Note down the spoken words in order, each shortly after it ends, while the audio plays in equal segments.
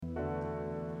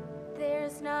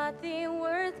There's nothing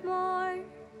worth more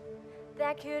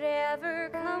that could ever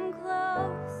come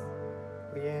close.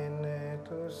 Rien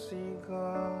n'est aussi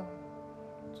grand,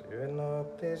 tu es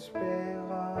notre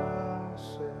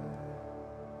espérance.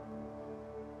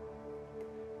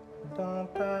 Dans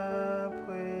ta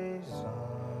présence.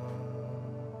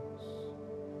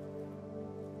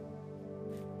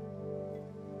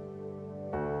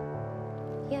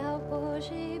 Я в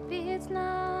Божій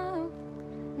пізнав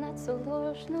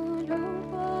надсолошну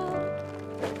любов.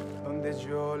 Donde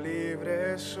yo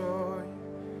libre soy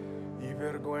y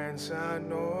vergüenza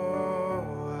no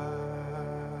hay.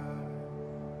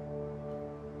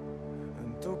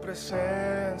 En tu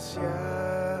presencia,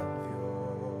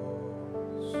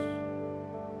 Dios.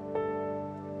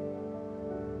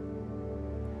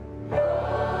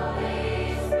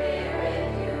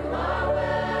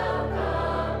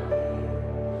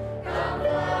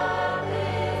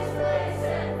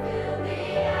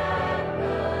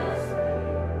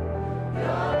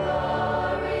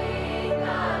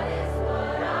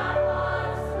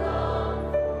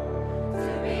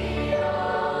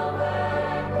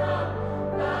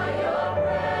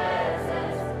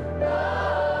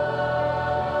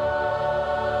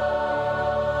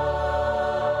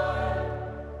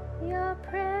 Your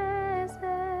presence,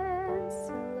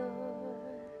 Lord.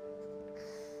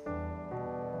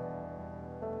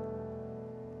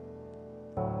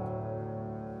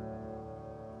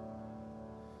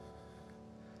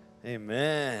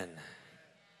 Amen.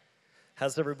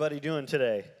 How's everybody doing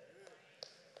today?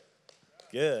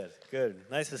 Good, good.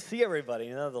 Nice to see everybody.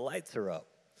 You know, the lights are up.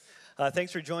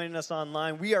 Thanks for joining us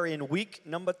online. We are in week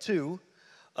number 2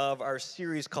 of our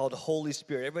series called Holy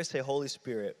Spirit. Everybody say Holy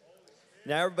Spirit.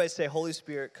 Now everybody say Holy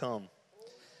Spirit, come.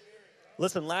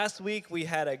 Listen, last week we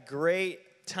had a great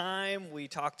time. We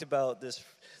talked about this,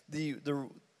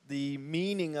 the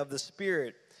meaning of the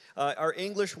Spirit. Our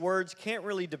English words can't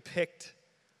really depict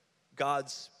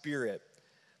God's Spirit.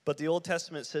 But the Old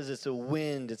Testament says it's a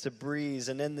wind, it's a breeze,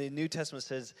 and then the New Testament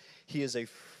says he is a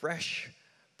fresh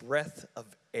breath of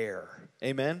air.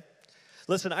 Amen.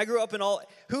 Listen, I grew up in all.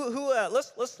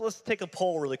 Let's take a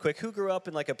poll really quick. Who grew up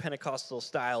in like a Pentecostal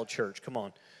style church? Come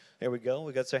on. There we go.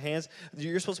 We got some hands.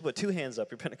 You're supposed to put 2 hands up.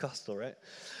 You're Pentecostal, right?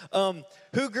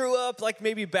 Who grew up like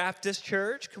maybe Baptist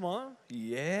church? Come on.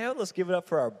 Yeah, let's give it up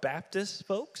for our Baptist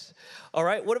folks. All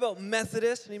right. What about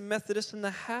Methodist? Any Methodists in the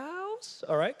house?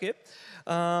 All right, good.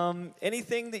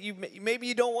 Anything that maybe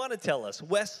you don't want to tell us?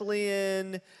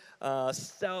 Wesleyan,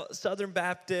 Southern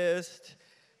Baptist,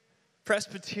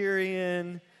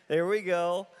 Presbyterian. There we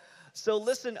go. So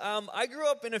listen, I grew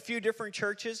up in a few different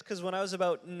churches because when I was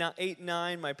about 8,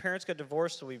 9, my parents got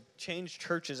divorced, so we changed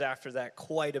churches after that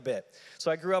quite a bit.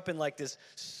 So I grew up in like this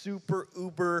super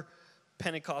uber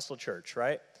Pentecostal church,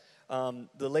 right? The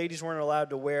ladies weren't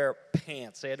allowed to wear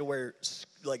pants. They had to wear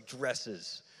like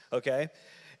dresses, okay?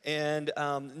 And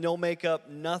no makeup,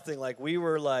 nothing. Like we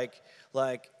were like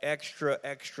extra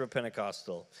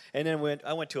Pentecostal. And then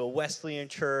I went to a Wesleyan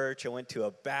church. I went to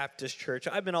a Baptist church.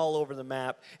 I've been all over the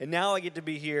map. And now I get to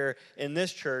be here in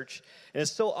this church. And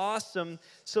it's so awesome.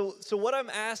 So what I'm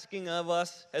asking of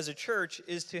us as a church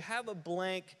is to have a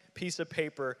blank piece of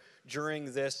paper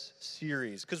during this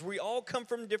series. Because we all come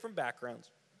from different backgrounds,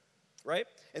 right?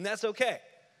 And that's okay.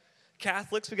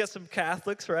 Catholics, we got some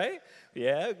Catholics, right?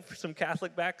 Yeah, some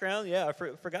Catholic background. Yeah, I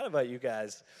forgot about you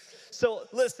guys. So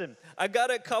listen, I got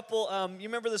a couple, you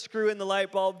remember the screw in the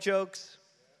light bulb jokes?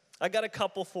 I got a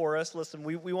couple for us. Listen,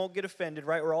 we won't get offended,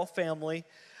 right? We're all family.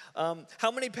 How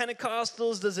many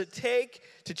Pentecostals does it take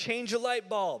to change a light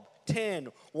bulb? 10.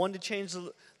 1 to change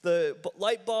the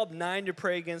light bulb, 9 to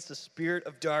pray against the spirit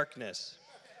of darkness.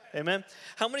 Amen.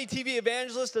 How many TV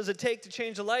evangelists does it take to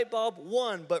change a light bulb?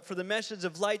 1. But for the message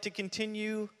of light to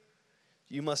continue,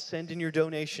 you must send in your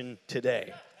donation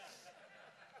today.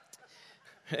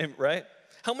 Right?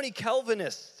 How many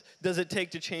Calvinists does it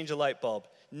take to change a light bulb?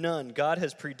 None. God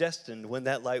has predestined when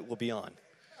that light will be on.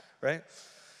 Right?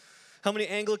 How many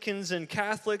Anglicans and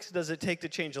Catholics does it take to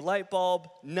change a light bulb?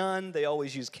 None. They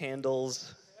always use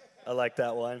candles. I like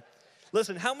that one.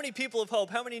 Listen, how many people of hope,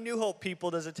 how many New Hope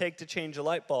people does it take to change a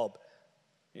light bulb?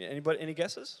 Anybody, any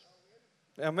guesses?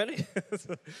 How many?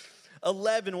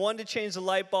 11, 1 to change the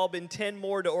light bulb, and 10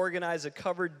 more to organize a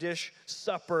covered dish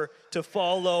supper to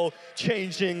follow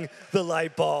changing the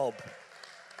light bulb.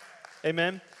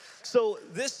 Amen? So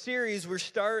this series, we're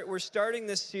starting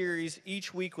this series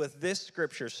each week with this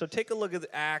scripture. So take a look at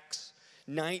Acts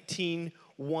 19,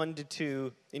 1 to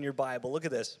 2 in your Bible. Look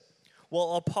at this.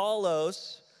 While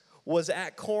Apollos was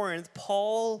at Corinth,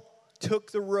 Paul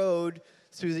took the road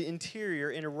through the interior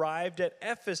and arrived at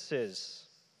Ephesus.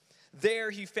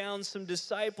 there he found some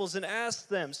disciples and asked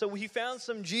them. So he found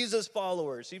some Jesus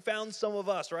followers. He found some of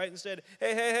us, right? And said,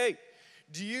 hey,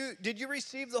 did you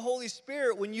receive the Holy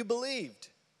Spirit when you believed?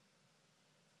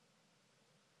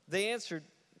 They answered,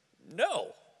 no,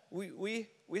 we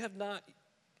have not.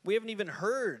 We haven't even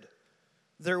heard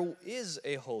there is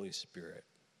a Holy Spirit.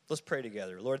 Let's pray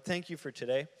together. Lord, thank you for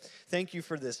today. Thank you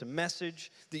for this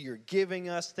message that you're giving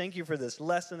us. Thank you for this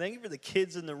lesson. Thank you for the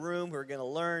kids in the room who are going to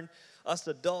learn, us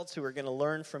adults who are going to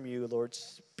learn from you. Lord,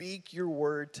 speak your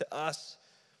word to us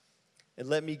and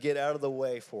let me get out of the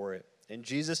way for it. In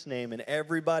Jesus' name, and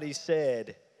everybody said,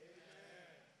 amen.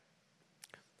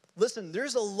 Listen,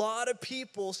 there's a lot of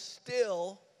people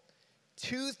still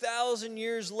 2,000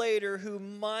 years later who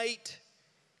might,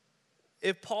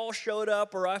 if Paul showed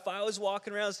up or if I was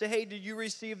walking around and say, hey, did you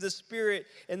receive the Spirit?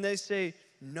 And they say,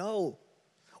 no.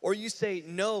 Or you say,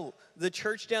 no, the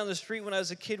church down the street when I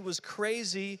was a kid was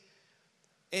crazy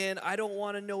and I don't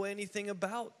want to know anything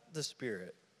about the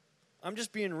Spirit. I'm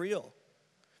just being real.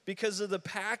 Because of the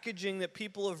packaging that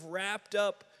people have wrapped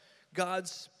up God's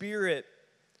Spirit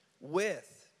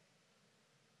with.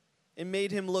 It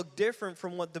made him look different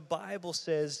from what the Bible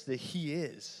says that he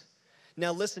is.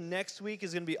 Now listen, next week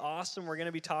is going to be awesome. We're going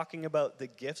to be talking about the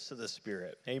gifts of the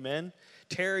Spirit. Amen?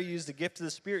 Tara used the gift of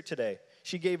the Spirit today.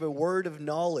 She gave a word of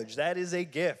knowledge. That is a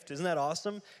gift. Isn't that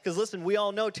awesome? Because listen, we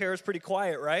all know Tara's pretty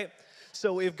quiet, right?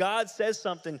 So if God says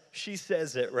something, she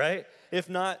says it, right? If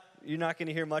not, you're not going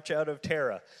to hear much out of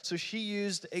Tara. So she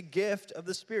used a gift of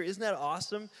the Spirit. Isn't that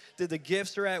awesome that the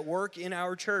gifts are at work in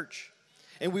our church?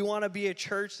 And we want to be a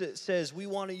church that says we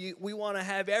want to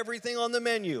have everything on the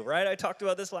menu, right? I talked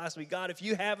about this last week. God, if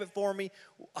you have it for me,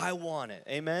 I want it.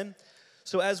 Amen.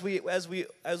 So as we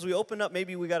open up,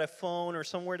 maybe we got a phone or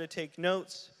somewhere to take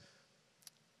notes.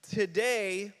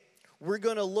 Today, we're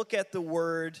going to look at the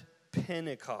word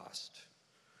Pentecost.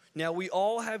 Now, we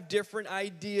all have different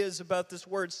ideas about this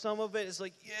word. Some of it is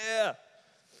like, yeah.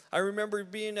 I remember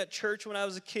being at church when I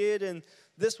was a kid, and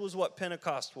this was what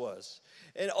Pentecost was.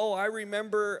 And, I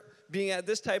remember being at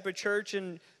this type of church,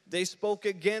 and they spoke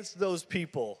against those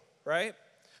people, right?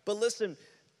 But listen,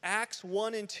 Acts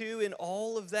 1 and 2 and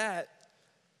all of that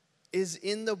is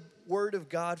in the Word of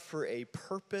God for a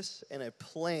purpose and a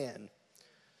plan.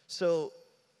 So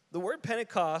the word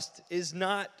Pentecost is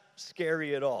not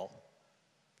scary at all.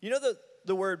 You know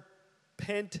the word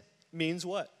Pent means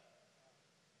what?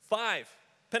 5.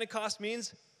 Pentecost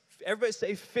means, everybody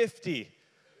say 50.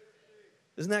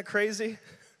 Isn't that crazy?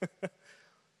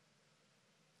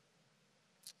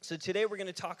 So today we're going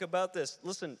to talk about this.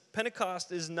 Listen,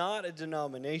 Pentecost is not a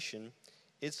denomination.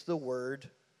 It's the word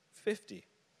 50.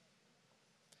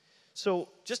 So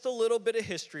just a little bit of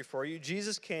history for you.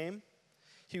 Jesus came.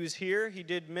 He was here. He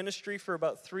did ministry for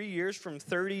about 3 years, from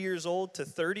 30 years old to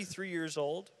 33 years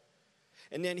old.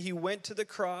 And then he went to the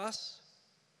cross,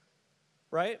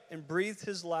 right, and breathed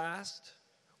his last,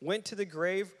 went to the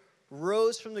grave,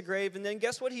 rose from the grave, and then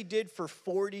guess what he did for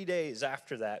 40 days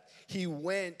after that? He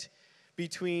went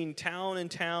between town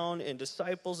and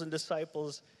disciples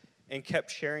and kept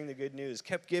sharing the good news,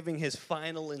 kept giving his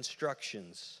final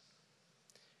instructions.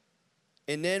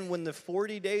 And then when the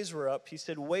 40 days were up, he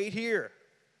said, wait here.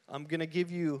 I'm going to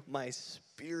give you my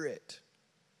Spirit.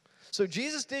 So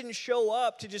Jesus didn't show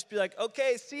up to just be like,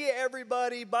 okay, see you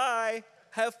everybody, bye,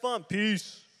 have fun,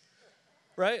 peace,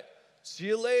 right? See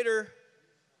you later.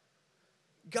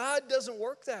 God doesn't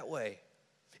work that way.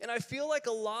 And I feel like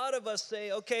a lot of us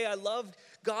say, okay, I love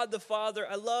God the Father,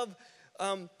 I love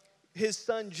his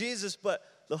Son Jesus, but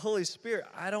the Holy Spirit,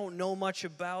 I don't know much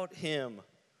about him.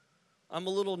 I'm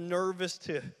a little nervous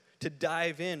to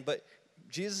dive in, but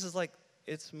Jesus is like,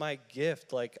 it's my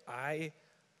gift. Like I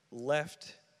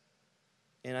left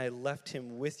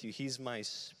him with you. He's my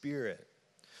Spirit.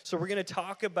 So we're going to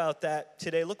talk about that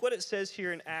today. Look what it says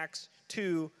here in Acts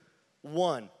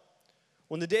 2:1.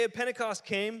 When the day of Pentecost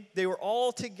came, they were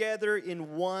all together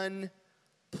in one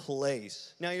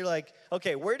place. Now you're like,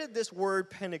 okay, where did this word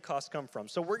Pentecost come from?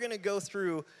 So we're going to go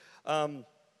through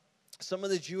some of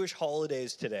the Jewish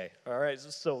holidays today. All right, this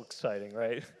is so exciting,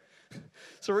 right?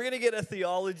 So we're going to get a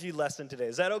theology lesson today.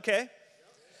 Is that okay?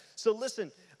 So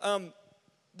listen,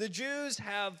 the Jews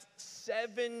have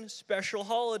 7 special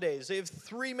holidays. They have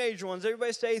 3 major ones.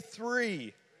 Everybody say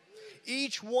 3.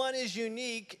 Each one is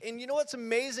unique. And you know what's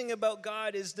amazing about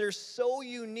God is they're so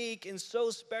unique and so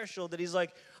special that he's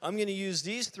like, I'm going to use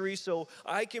these 3 so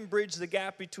I can bridge the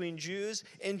gap between Jews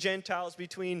and Gentiles,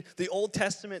 between the Old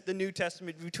Testament, the New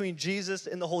Testament, between Jesus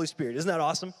and the Holy Spirit. Isn't that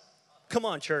awesome? Come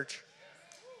on, church.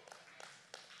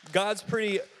 God's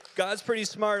pretty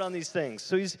smart on these things.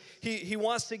 So he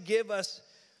wants to give us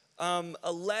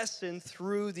a lesson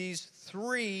through these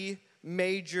three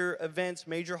major events,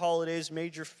 major holidays,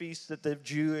 major feasts that the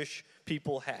Jewish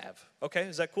people have. Okay,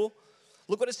 is that cool?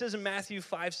 Look what it says in Matthew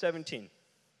 5:17.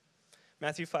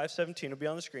 Matthew 5:17 will be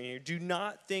on the screen here. Do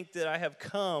not think that I have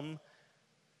come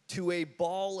to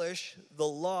abolish the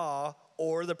law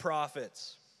or the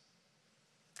prophets.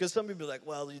 Because some people are like,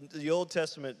 well, the Old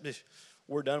Testament,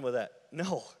 we're done with that.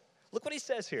 No. Look what he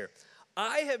says here.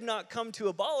 I have not come to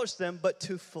abolish them, but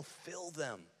to fulfill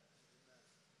them.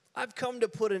 I've come to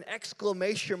put an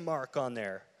exclamation mark on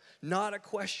there, not a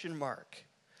question mark.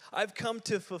 I've come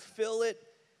to fulfill it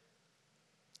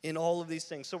in all of these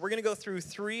things. So we're going to go through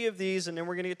three of these, and then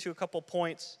we're going to get to a couple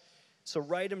points. So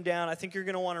write them down. I think you're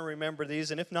going to want to remember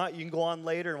these, and if not, you can go on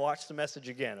later and watch the message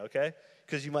again, okay?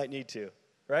 Because you might need to,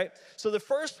 right? So the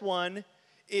first one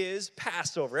is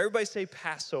Passover. Everybody say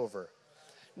Passover.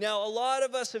 Now, a lot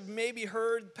of us have maybe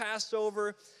heard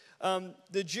Passover.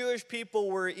 The Jewish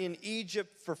people were in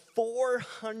Egypt for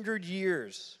 400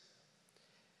 years.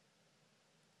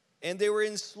 And they were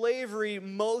in slavery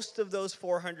most of those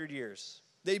 400 years.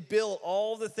 They built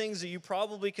all the things that you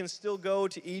probably can still go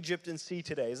to Egypt and see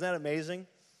today. Isn't that amazing?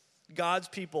 God's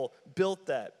people built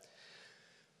that.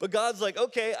 But God's like,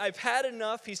 okay, I've had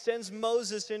enough. He sends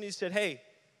Moses in. He said, hey,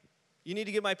 you need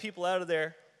to get my people out of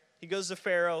there. He goes to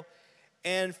Pharaoh,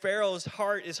 and Pharaoh's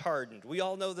heart is hardened. We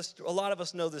all know this. A lot of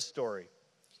us know this story.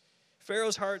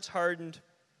 Pharaoh's heart's hardened,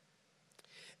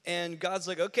 and God's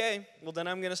like, okay, well, then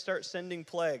I'm going to start sending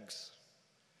plagues.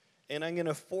 And I'm going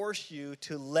to force you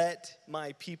to let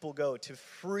my people go, to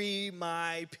free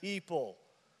my people.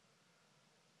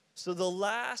 So the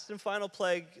last and final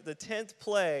plague, the 10th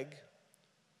plague,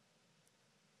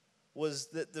 was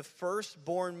that the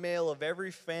firstborn male of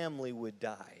every family would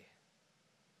die.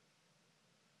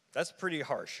 That's pretty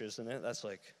harsh, isn't it? That's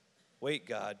like, wait,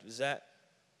 God, is that?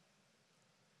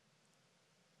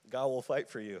 God will fight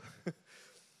for you.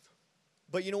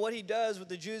 But you know what he does with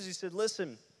the Jews? He said,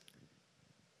 listen,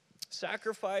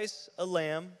 sacrifice a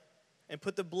lamb and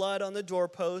put the blood on the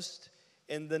doorpost.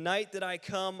 And the night that I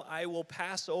come, I will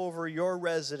pass over your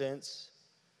residence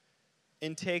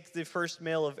and take the first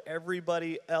male of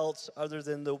everybody else other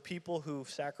than the people who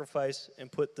sacrifice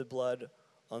and put the blood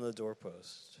on the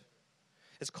doorpost.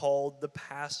 It's called the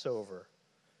Passover.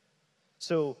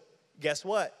 So guess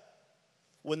what?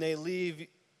 When they leave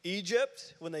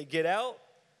Egypt, when they get out,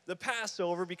 the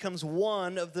Passover becomes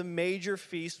one of the major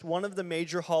feasts, one of the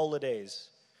major holidays.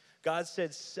 God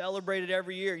said celebrate it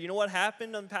every year. You know what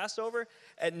happened on Passover?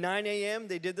 At 9 a.m.,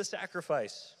 they did the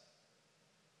sacrifice.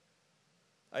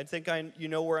 I think you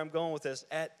know where I'm going with this.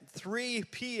 At 3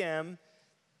 p.m.,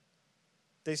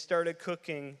 they started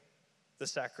cooking the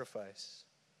sacrifice.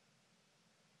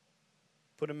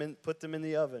 Put them in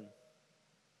the oven.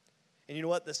 And you know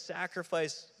what? The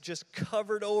sacrifice just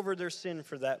covered over their sin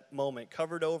for that moment,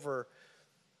 covered over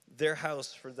their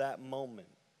house for that moment.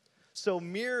 So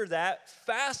mirror that,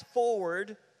 fast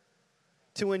forward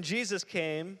to when Jesus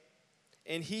came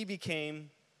and he became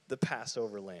the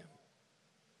Passover lamb.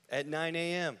 At 9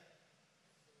 a.m.,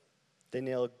 they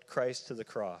nailed Christ to the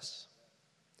cross.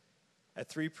 At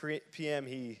 3 p.m.,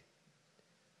 he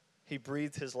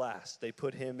breathed his last. They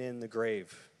put him in the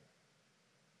grave.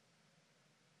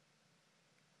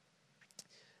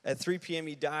 At 3 p.m.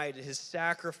 he died. His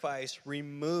sacrifice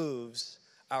removes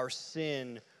our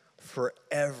sin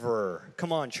forever.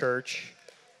 Come on, church.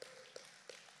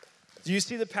 Do you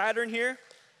see the pattern here?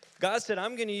 God said,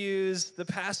 I'm going to use the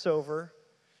Passover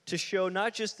to show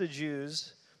not just the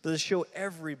Jews, but to show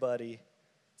everybody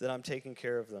that I'm taking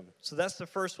care of them. So that's the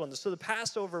first one. So the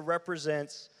Passover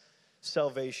represents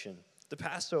salvation. The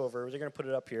Passover, they're going to put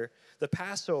it up here. The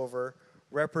Passover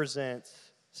represents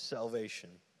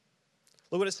salvation.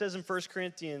 Look what it says in 1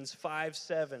 Corinthians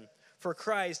 5:7. For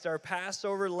Christ, our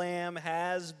Passover lamb,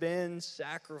 has been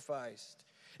sacrificed.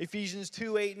 Ephesians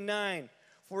 2:8-9.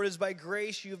 For it is by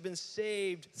grace you have been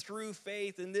saved through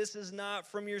faith, and this is not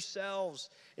from yourselves.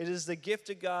 It is the gift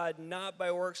of God, not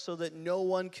by works, so that no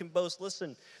one can boast.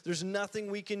 Listen, there's nothing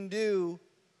we can do.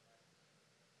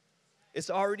 It's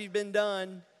already been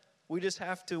done. We just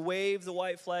have to wave the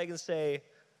white flag and say,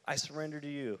 I surrender to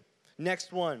you.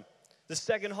 Next one. The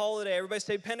second holiday, everybody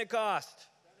say Pentecost.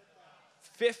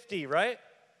 50, right?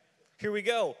 Here we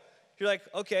go. You're like,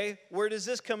 okay, where does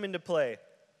this come into play?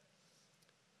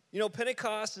 You know,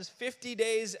 Pentecost is 50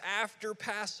 days after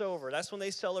Passover. That's when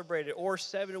they celebrate it, or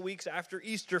 7 weeks after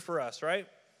Easter for us, right?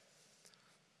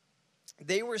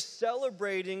 They were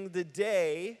celebrating the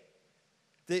day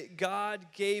that God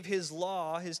gave his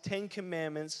law, his 10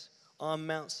 commandments, on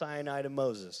Mount Sinai to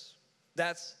Moses.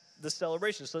 That's the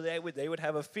celebration. So they would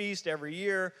have a feast every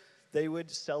year. they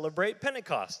would celebrate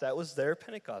Pentecost. That was their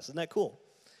Pentecost. Isn't that cool?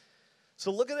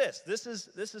 So look at this. This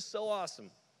is so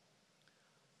awesome.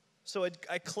 So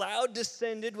a cloud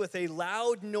descended with a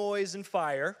loud noise and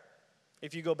fire.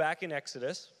 If you go back in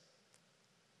Exodus,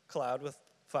 cloud with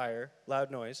fire, loud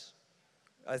noise.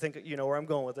 I think you know where I'm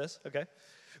going with this, okay?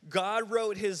 God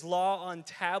wrote his law on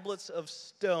tablets of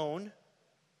stone.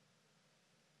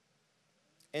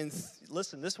 And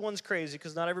listen, this one's crazy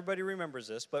because not everybody remembers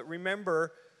this, but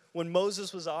remember when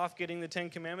Moses was off getting the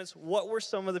 10 Commandments, what were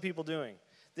some of the people doing?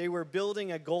 They were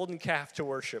building a golden calf to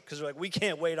worship because they're like, we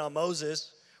can't wait on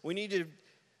Moses. We need to.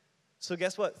 So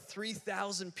guess what?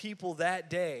 3,000 people that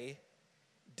day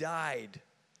died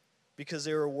because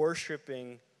they were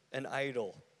worshiping an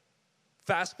idol.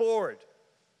 Fast forward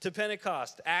to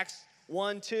Pentecost, Acts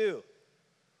 1:2.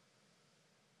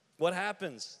 What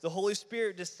happens? The Holy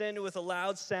Spirit descended with a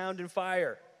loud sound and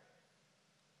fire.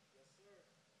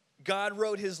 God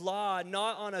wrote his law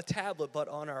not on a tablet, but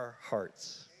on our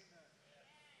hearts.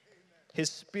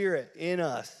 His Spirit in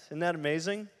us. Isn't that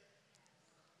amazing?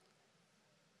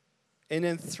 And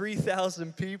then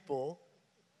 3,000 people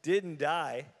didn't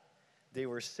die. They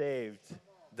were saved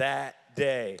that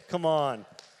day. Come on.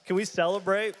 Can we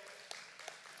celebrate?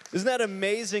 Isn't that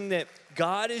amazing that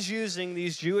God is using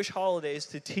these Jewish holidays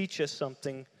to teach us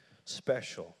something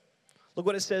special? Look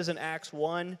what it says in Acts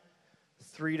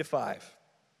 1:3-5.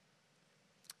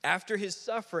 After his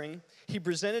suffering, he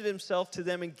presented himself to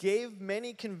them and gave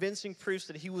many convincing proofs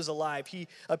that he was alive. He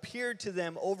appeared to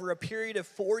them over a period of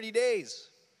 40 days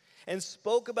and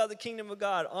spoke about the kingdom of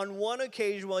God. On one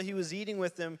occasion, while he was eating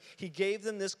with them, he gave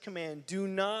them this command: do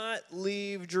not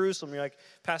leave Jerusalem. You're like,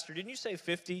 Pastor, didn't you say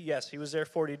 50? Yes, he was there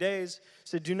 40 days. He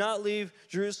said, do not leave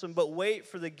Jerusalem, but wait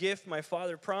for the gift my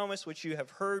Father promised, which you have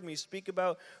heard me speak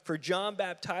about. For John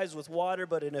baptized with water,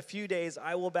 but in a few days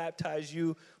I will baptize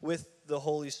you with the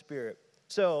Holy Spirit.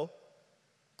 So,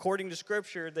 according to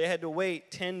Scripture, they had to wait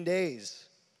 10 days.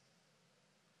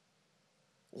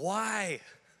 Why?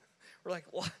 We're like,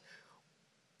 what?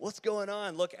 What's going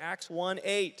on? Look, Acts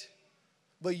 1:8.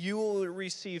 But you will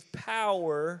receive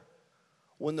power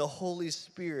when the Holy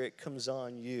Spirit comes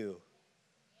on you.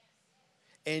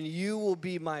 And you will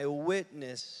be my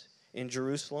witness in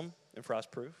Jerusalem, in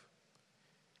Frostproof,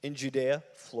 in Judea,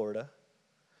 Florida,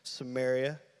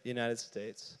 Samaria, United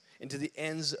States, and to the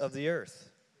ends of the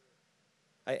earth.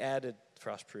 I added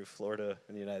Frostproof, Florida,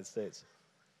 and the United States.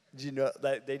 Did you know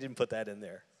that they didn't put that in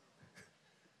there?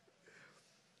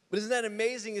 But isn't that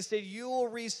amazing? It said, you will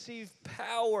receive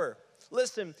power.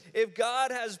 Listen, if God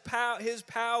has his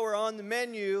power on the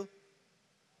menu,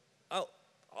 I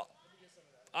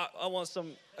want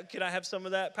some. Can I have some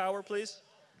of that power, please?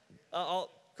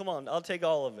 Come on, I'll take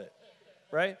all of it.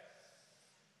 Right?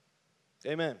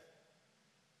 Amen.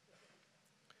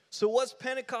 So what's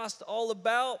Pentecost all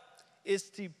about? Is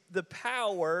the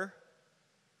power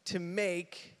to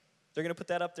make, they're going to put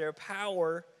that up there,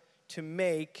 power to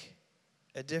make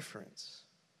a difference.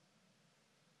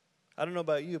 I don't know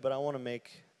about you, but I want to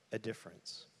make a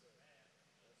difference.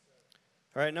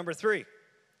 All right, number 3.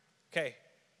 Okay,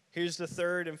 here's the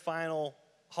third and final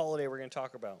holiday we're going to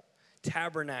talk about.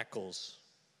 Tabernacles.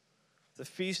 The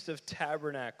Feast of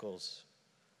Tabernacles.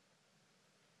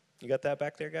 You got that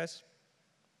back there, guys?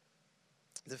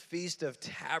 The Feast of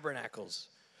Tabernacles.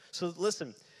 So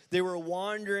listen, they were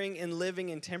wandering and living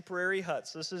in temporary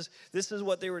huts. This is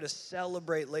what they were to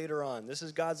celebrate later on. This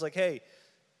is God's like, hey,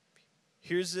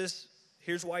 here's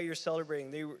why you're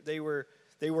celebrating. They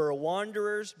were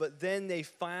wanderers, but then they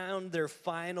found their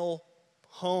final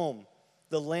home,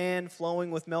 the land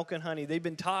flowing with milk and honey. They've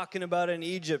been talking about it in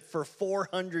Egypt for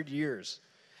 400 years.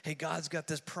 Hey, God's got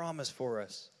this promise for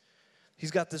us.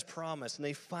 He's got this promise, and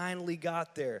they finally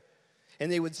got there. And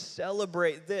they would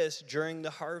celebrate this during the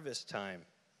harvest time.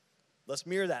 Let's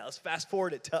mirror that. Let's fast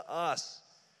forward it to us.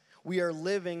 We are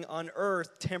living on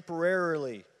earth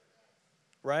temporarily,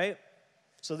 right?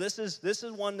 So this is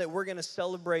one that we're going to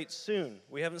celebrate soon.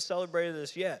 We haven't celebrated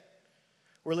this yet.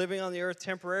 We're living on the earth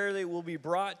temporarily. We'll be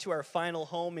brought to our final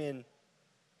home in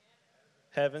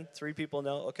heaven. 3 people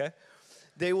know, okay.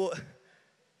 There will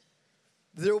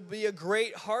be a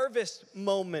great harvest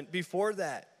moment before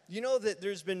that. You know that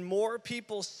there's been more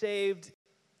people saved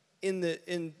in the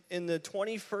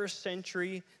 21st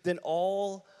century than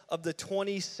all of the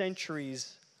 20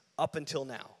 centuries up until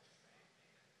now.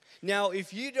 Now,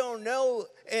 if you don't know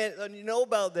and you know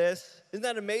about this, isn't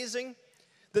that amazing?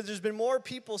 That there's been more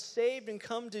people saved and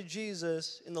come to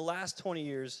Jesus in the last 20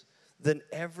 years than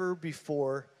ever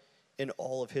before in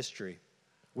all of history.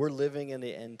 We're living in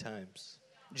the end times.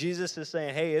 Jesus is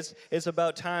saying, hey, it's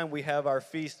about time we have our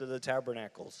Feast of the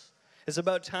Tabernacles. It's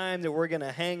about time that we're going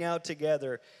to hang out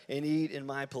together and eat in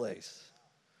my place.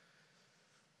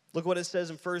 Look what it says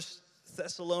in 1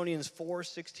 Thessalonians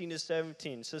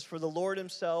 4:16-17. It says, "For the Lord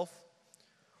himself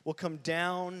will come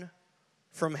down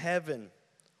from heaven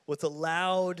with a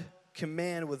loud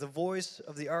command, with the voice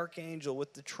of the archangel,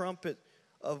 with the trumpet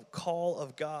of call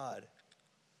of God.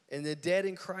 And the dead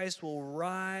in Christ will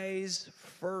rise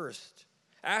first.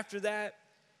 After that,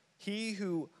 he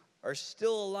who are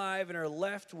still alive and are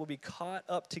left will be caught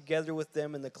up together with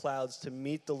them in the clouds to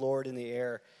meet the Lord in the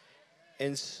air.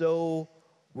 And so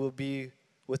will be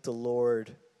with the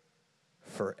Lord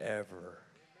forever."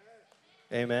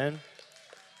 Amen.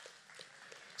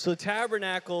 So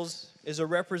tabernacles is a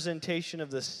representation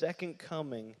of the second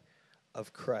coming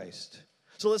of Christ.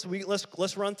 So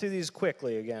let's run through these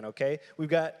quickly again, okay? We've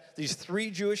got these 3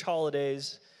 Jewish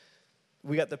holidays.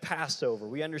 We got the Passover.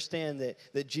 We understand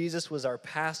that Jesus was our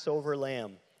Passover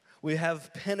lamb. We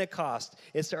have Pentecost.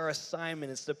 It's our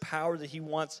assignment. It's the power that he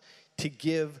wants to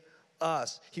give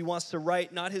us. He wants to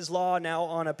write not his law now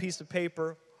on a piece of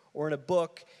paper or in a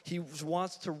book. He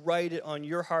wants to write it on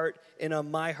your heart and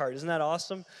on my heart. Isn't that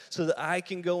awesome? So that I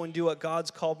can go and do what God's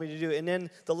called me to do. And then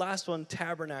the last one,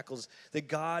 tabernacles, that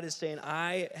God is saying,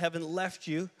 I haven't left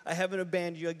you. I haven't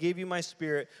abandoned you. I gave you my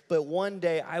spirit. But one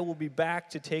day I will be back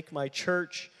to take my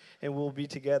church and we'll be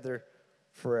together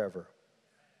forever.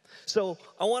 So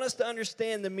I want us to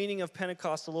understand the meaning of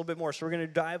Pentecost a little bit more. So we're going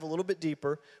to dive a little bit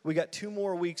deeper. We got 2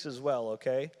 more weeks as well,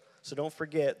 okay? So don't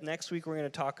forget, next week we're going to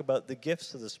talk about the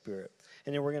gifts of the Spirit.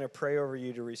 And then we're going to pray over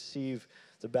you to receive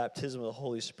the baptism of the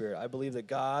Holy Spirit. I believe that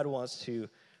God wants to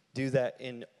do that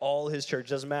in all his church.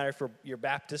 Doesn't matter if you're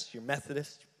Baptist, you're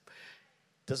Methodist.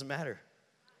 Doesn't matter.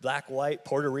 Black, white,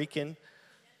 Puerto Rican,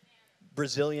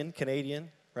 Brazilian,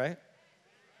 Canadian, right?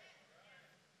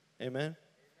 Amen?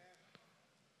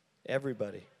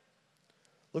 Everybody.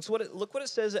 Look what it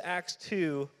says in Acts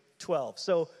 2:12.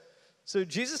 So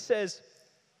Jesus says,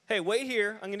 hey, wait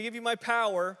here. I'm going to give you my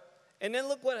power. And then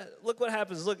look what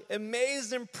happens. Look,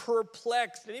 amazed and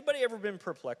perplexed. Anybody ever been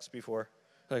perplexed before?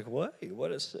 Like, what?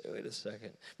 Wait a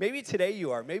second. Maybe today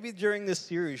you are. Maybe during this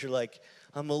series you're like,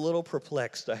 I'm a little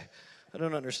perplexed. I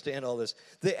don't understand all this.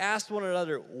 They asked one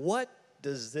another, what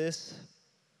does this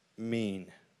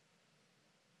mean?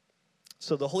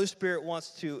 So the Holy Spirit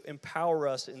wants to empower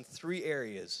us in 3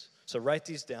 areas. So write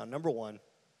these down. Number one,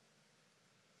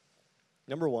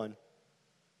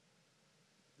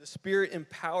 the Spirit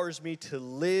empowers me to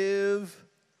live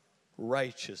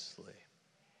righteously.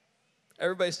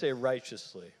 Everybody say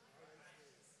righteously.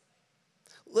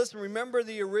 Listen, remember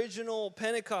the original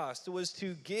Pentecost was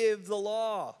to give the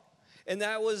law. And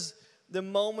that was the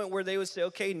moment where they would say,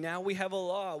 okay, now we have a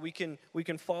law. We can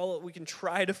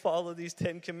try to follow these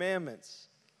 10 commandments.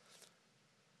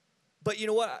 But you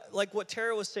know what? Like what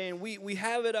Tara was saying, we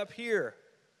have it up here.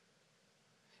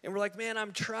 And we're like, man,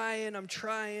 I'm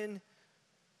trying.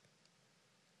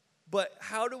 But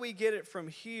how do we get it from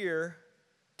here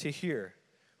to here?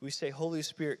 We say, Holy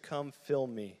Spirit, come fill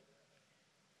me.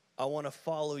 I want to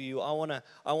follow you. I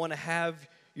want to have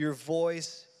your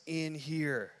voice in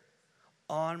here,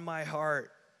 on my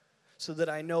heart, so that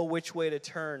I know which way to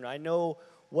turn. I know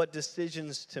what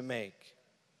decisions to make.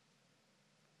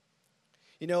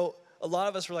 You know, a lot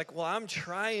of us are like, well, I'm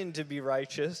trying to be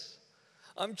righteous.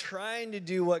 I'm trying to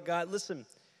do what God, listen,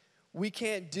 we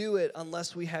can't do it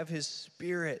unless we have his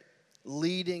Spirit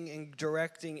leading and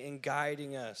directing and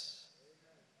guiding us.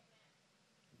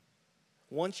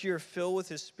 Once you're filled with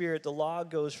his Spirit, the law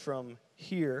goes from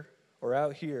here or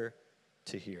out here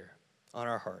to here on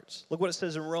our hearts. Look what it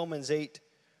says in Romans 8,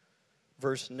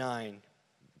 verse 9.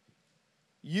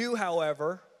 You,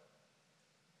 however,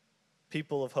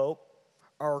 people of hope,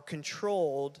 are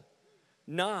controlled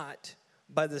not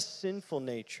by the sinful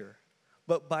nature,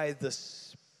 but by the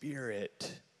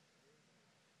Spirit.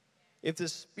 If the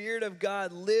Spirit of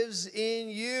God lives in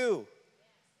you,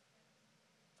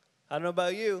 I don't know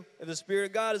about you, if the Spirit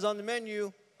of God is on the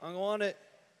menu, I want it.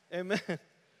 Amen.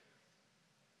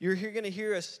 You're going to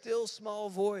hear a still small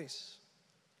voice.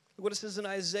 Look what it says in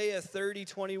Isaiah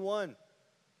 30:21.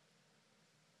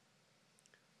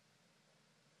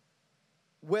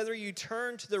 Whether you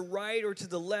turn to the right or to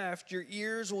the left, your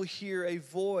ears will hear a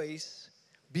voice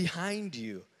behind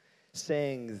you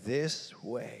saying, this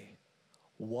way,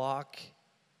 walk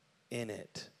in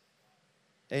it.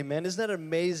 Amen. Isn't that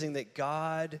amazing that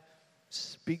God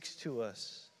speaks to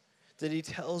us, that he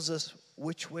tells us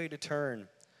which way to turn?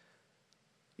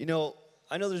 You know,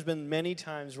 I know there's been many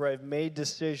times where I've made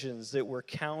decisions that were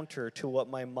counter to what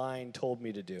my mind told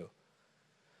me to do.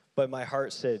 But my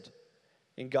heart said,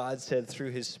 and God said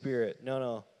through his Spirit,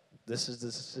 no, this is the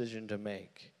decision to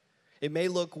make. It may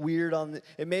look weird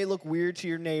it may look weird to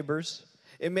your neighbors.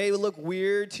 It may look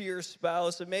weird to your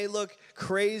spouse. It may look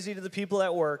crazy to the people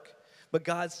at work. But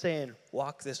God's saying,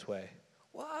 walk this way.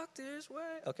 Walk this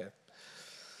way. Okay.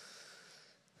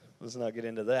 Let's not get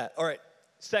into that. All right.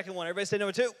 Second one. Everybody say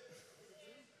number 2.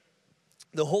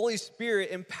 The Holy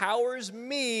Spirit empowers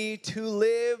me to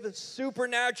live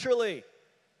supernaturally.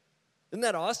 Isn't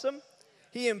that awesome?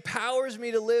 He empowers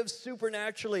me to live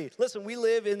supernaturally. Listen, we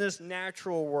live in this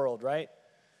natural world, right?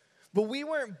 But we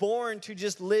weren't born to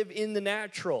just live in the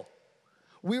natural.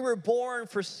 We were born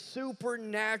for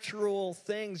supernatural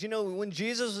things. You know, when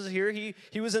Jesus was here,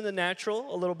 he was in the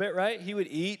natural a little bit, right? He would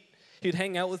eat. He'd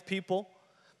hang out with people.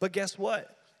 But guess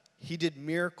what? He did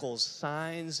miracles,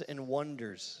 signs, and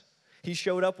wonders. He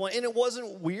showed up and it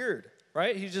wasn't weird,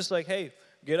 right? He's just like, hey,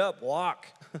 get up, walk,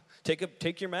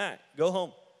 take your mat, go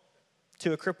home,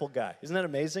 to a crippled guy. Isn't that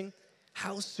amazing?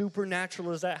 How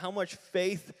supernatural is that? How much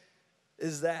faith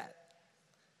is that?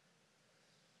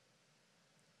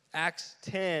 Acts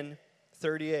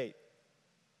 10:38.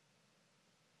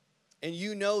 And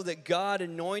you know that God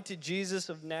anointed Jesus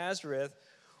of Nazareth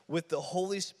with the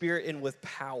Holy Spirit and with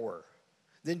power.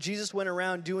 Then Jesus went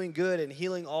around doing good and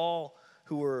healing all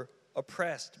who were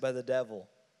oppressed by the devil,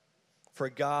 for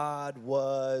God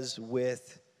was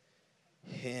with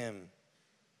him.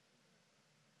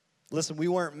 Listen, we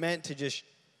weren't meant to just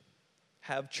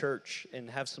have church and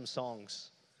have some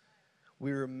songs.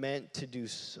 We were meant to do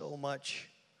so much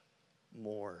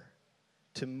more,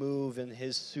 to move in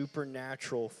his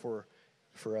supernatural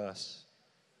for us.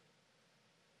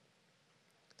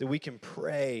 That we can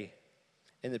pray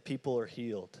and the people are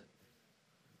healed.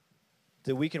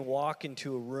 That we can walk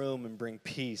into a room and bring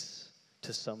peace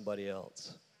to somebody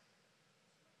else.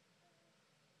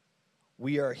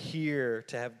 We are here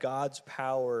to have God's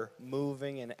power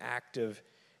moving and active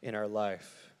in our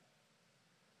life,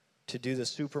 to do the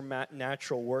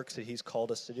supernatural works that he's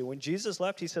called us to do. When Jesus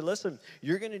left, he said, listen,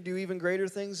 you're going to do even greater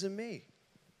things than me.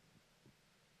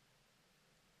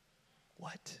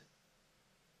 What?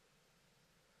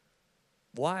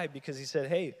 Why? Because he said,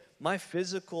 hey, my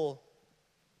physical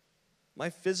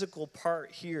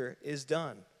part here is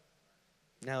done.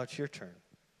 Now it's your turn.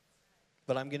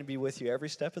 But I'm going to be with you every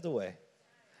step of the way.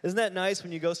 Isn't that nice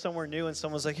when you go somewhere new and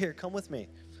someone's like, here, come with me.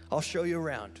 I'll show you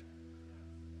around.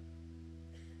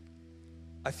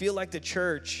 I feel like the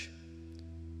church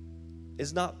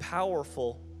is not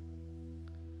powerful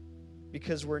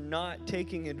because we're not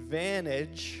taking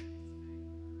advantage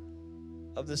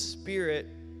of the Spirit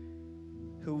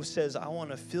who says, I want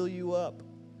to fill you up.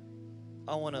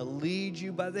 I want to lead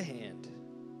you by the hand.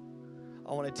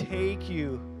 I want to take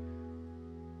you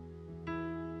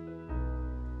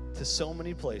to so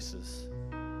many places.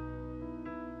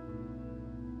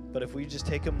 But if we just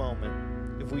take a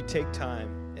moment, if we take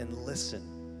time and listen,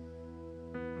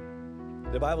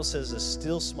 the Bible says a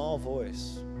still small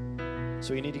voice.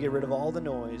 So you need to get rid of all the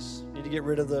noise. You need to get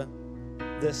rid of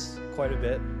this quite a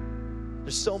bit.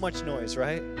 There's so much noise,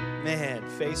 right? Man,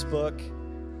 Facebook.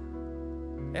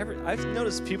 I've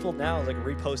noticed people now like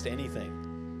repost anything.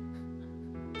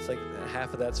 It's like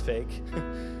half of that's fake.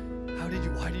 Why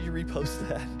did you repost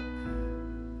that?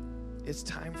 It's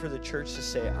time for the church to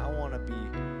say, I want to be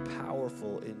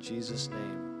powerful in Jesus'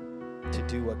 name to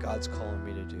do what God's calling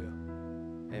me to do.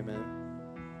 Amen.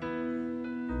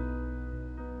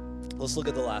 Let's look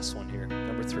at the last one here,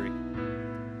 number 3.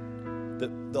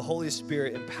 The Holy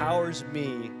Spirit empowers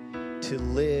me to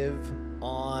live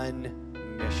on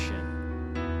mission.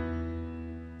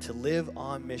 To live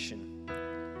on mission.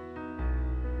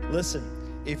 Listen,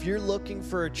 if you're looking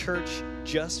for a church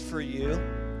just for you,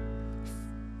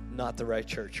 not the right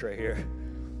church right here.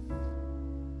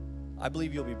 I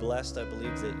believe you'll be blessed. I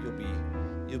believe that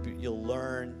you'll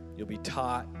learn, you'll be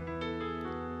taught.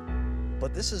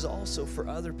 But this is also for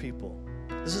other people.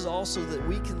 This is also that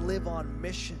we can live on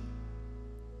mission.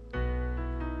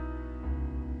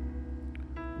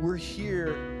 We're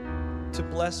here to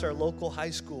bless our local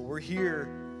high school. We're here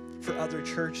for other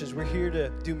churches. We're here to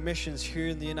do missions here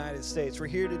in the United States. We're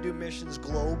here to do missions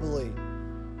globally.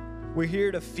 We're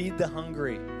here to feed the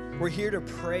hungry. We're here to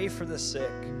pray for the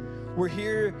sick. We're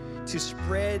here to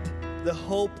spread the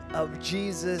hope of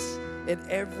Jesus in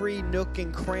every nook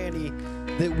and cranny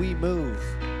that we move.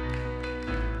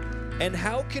 And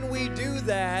how can we do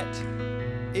that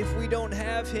if we don't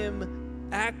have him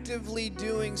actively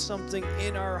doing something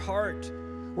in our heart,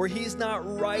 where he's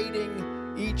not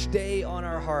writing each day on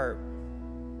our heart?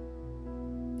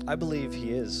 I believe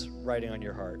he is writing on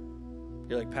your heart.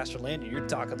 You're like, Pastor Landon, you're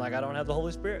talking like I don't have the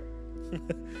Holy Spirit.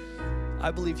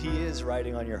 I believe he is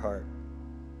writing on your heart.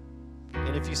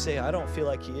 And if you say, I don't feel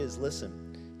like he is,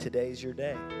 listen, today's your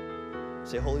day.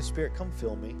 Say, Holy Spirit, come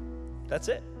fill me. That's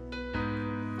it.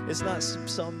 It's not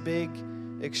some big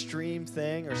extreme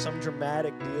thing or some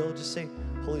dramatic deal. Just say,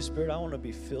 Holy Spirit, I want to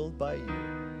be filled by you.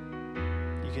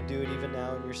 You can do it even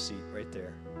now in your seat right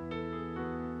there.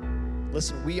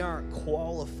 Listen, we aren't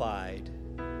qualified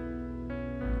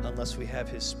unless we have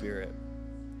his Spirit.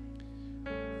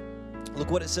 Look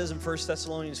what it says in 1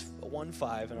 Thessalonians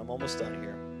 1:5, and I'm almost done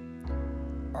here.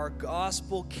 Our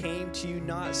gospel came to you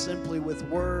not simply with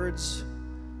words,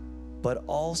 but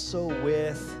also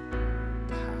with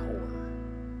power,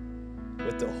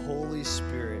 with the Holy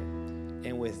Spirit,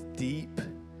 and with deep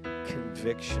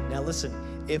conviction. Now listen,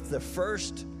 if the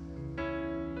first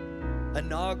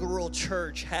inaugural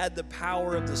church had the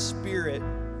power of the Spirit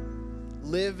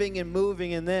living and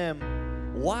moving in them,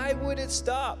 why would it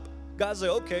stop? God's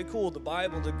like, okay, cool, the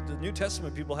Bible, the New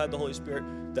Testament people had the Holy Spirit.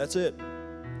 That's it.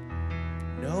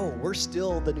 No, we're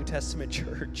still the New Testament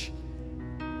church.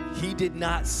 He did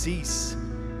not cease.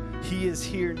 He is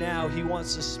here now. He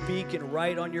wants to speak and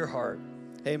write on your heart.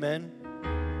 Amen.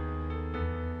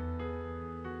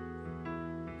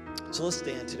 So let's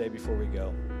stand today before we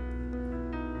go.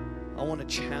 I want to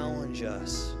challenge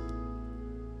us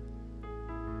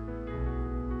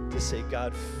to say,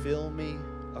 God, fill me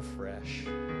afresh.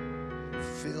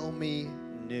 Fill me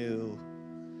new.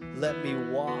 Let me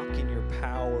walk in your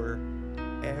power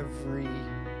every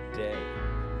day.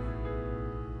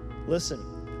 Listen,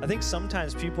 I think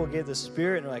sometimes people get the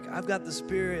Spirit and they're like, I've got the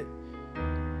Spirit.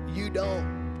 You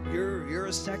don't. You're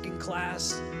a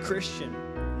second-class Christian.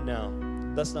 No,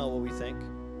 that's not what we think.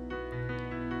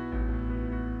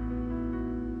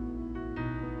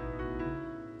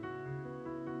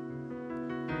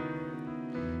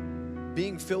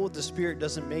 Being filled with the Spirit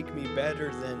doesn't make me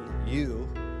better than you.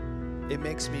 It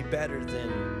makes me better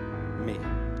than me.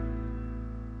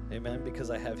 Amen? Because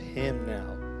I have him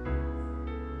now.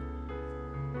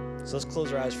 So let's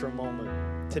close our eyes for a moment.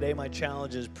 Today my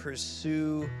challenge is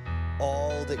pursue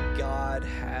all that God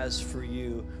has for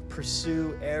you.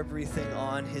 Pursue everything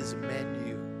on his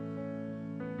menu.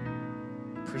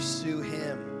 Pursue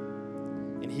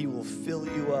him, and he will fill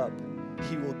you up.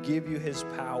 He will give you his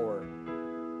power.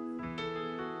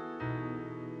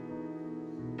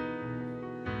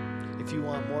 If you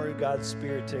want more of God's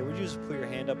Spirit today, would you just put your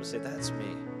hand up and say, that's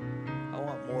me. I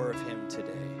want more of him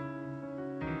today.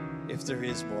 If there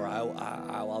is more,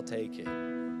 I'll take it.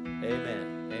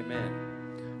 Amen.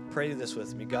 Amen. Pray this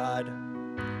with me. God,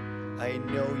 I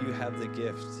know you have the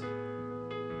gift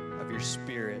of your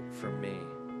Spirit for me.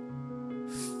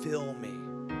 Fill me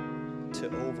to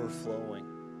overflowing.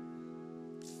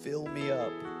 Fill me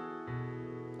up.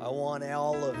 I want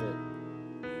all of it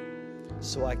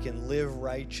so I can live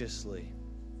righteously,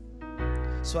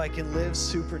 so I can live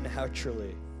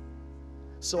supernaturally,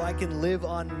 so I can live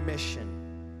on mission.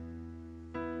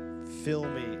 Fill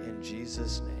me in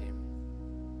Jesus' name.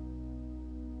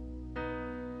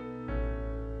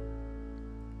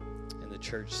 And the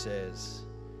church says,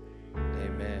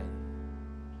 amen.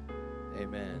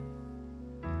 Amen.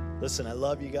 Listen, I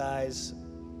love you guys.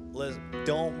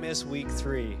 Don't miss week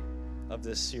 3 of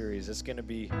this series. It's going to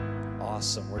be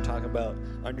awesome. We're talking about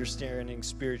understanding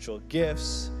spiritual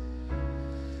gifts.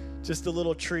 Just a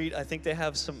little treat. I think they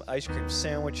have some ice cream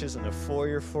sandwiches in the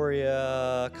foyer for you.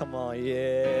 Come on,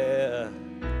 yeah.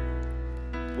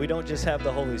 We don't just have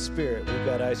the Holy Spirit. We've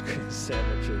got ice cream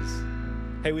sandwiches.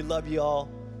 Hey, we love you all.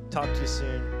 Talk to you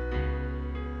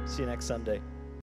soon. See you next Sunday.